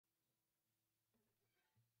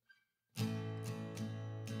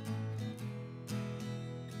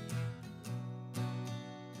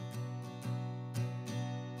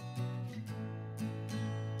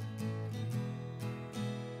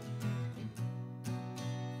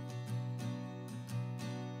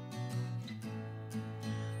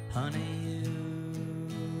Honey,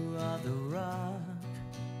 you are the rock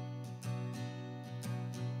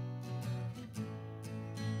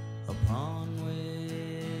upon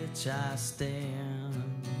which I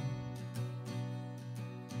stand,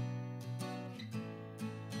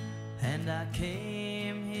 and I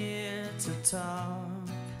came here to talk.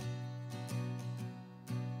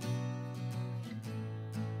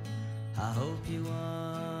 I hope you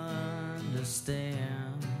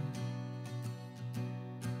understand.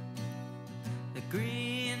 The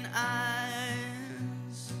green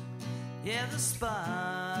eyes, yeah, the spotlight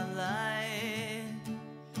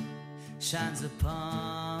shines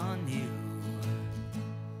upon you.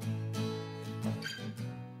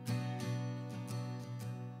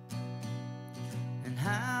 And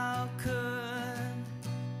how could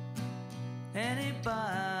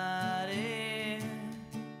anybody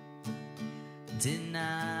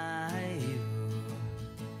deny you?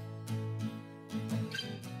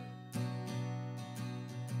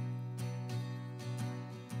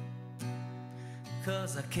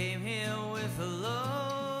 Cause I came here with a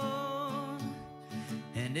load,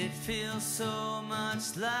 and it feels so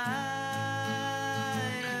much lighter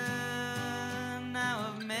now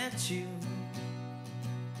I've met you.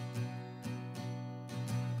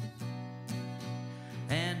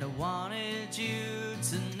 And I wanted you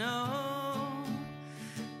to know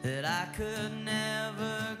that I could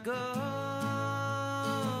never go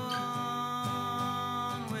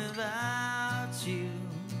on without you.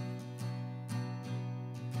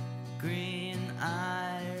 Green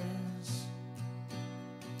eyes,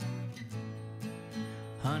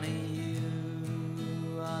 honey,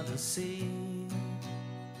 you are the sea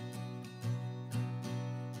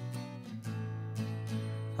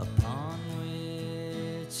upon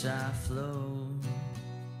which I flow.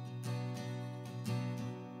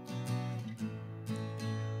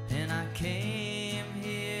 And I came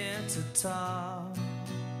here to talk.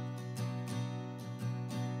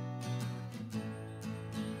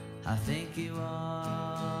 I think you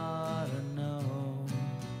ought to know.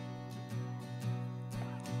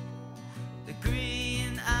 The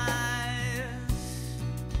green eyes,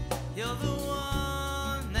 you're the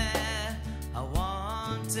one that I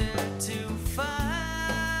wanted to find.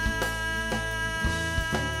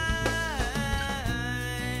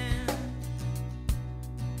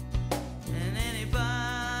 And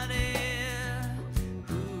anybody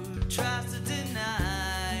who tries to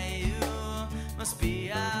deny you must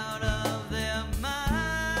be out of their mind.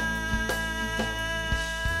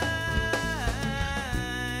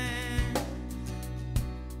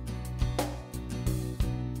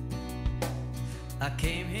 I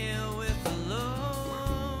came here with a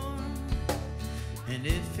load, and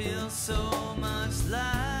it feels so much lighter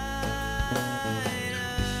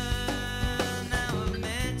now I've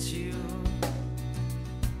met you.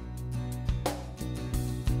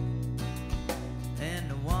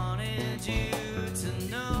 And I wanted you to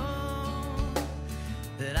know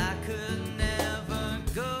that I could never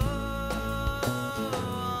go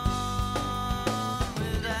on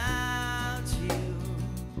without you.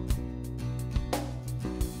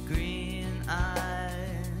 Green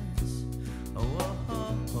eyes, oh,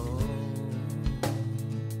 oh, oh,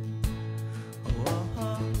 oh, oh,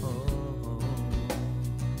 oh, oh, oh,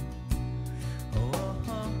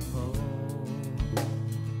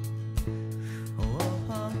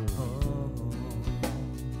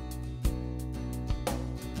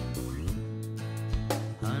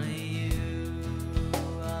 honey, you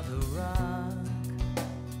are the rock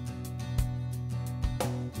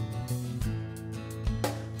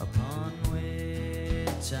upon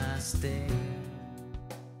which I stay.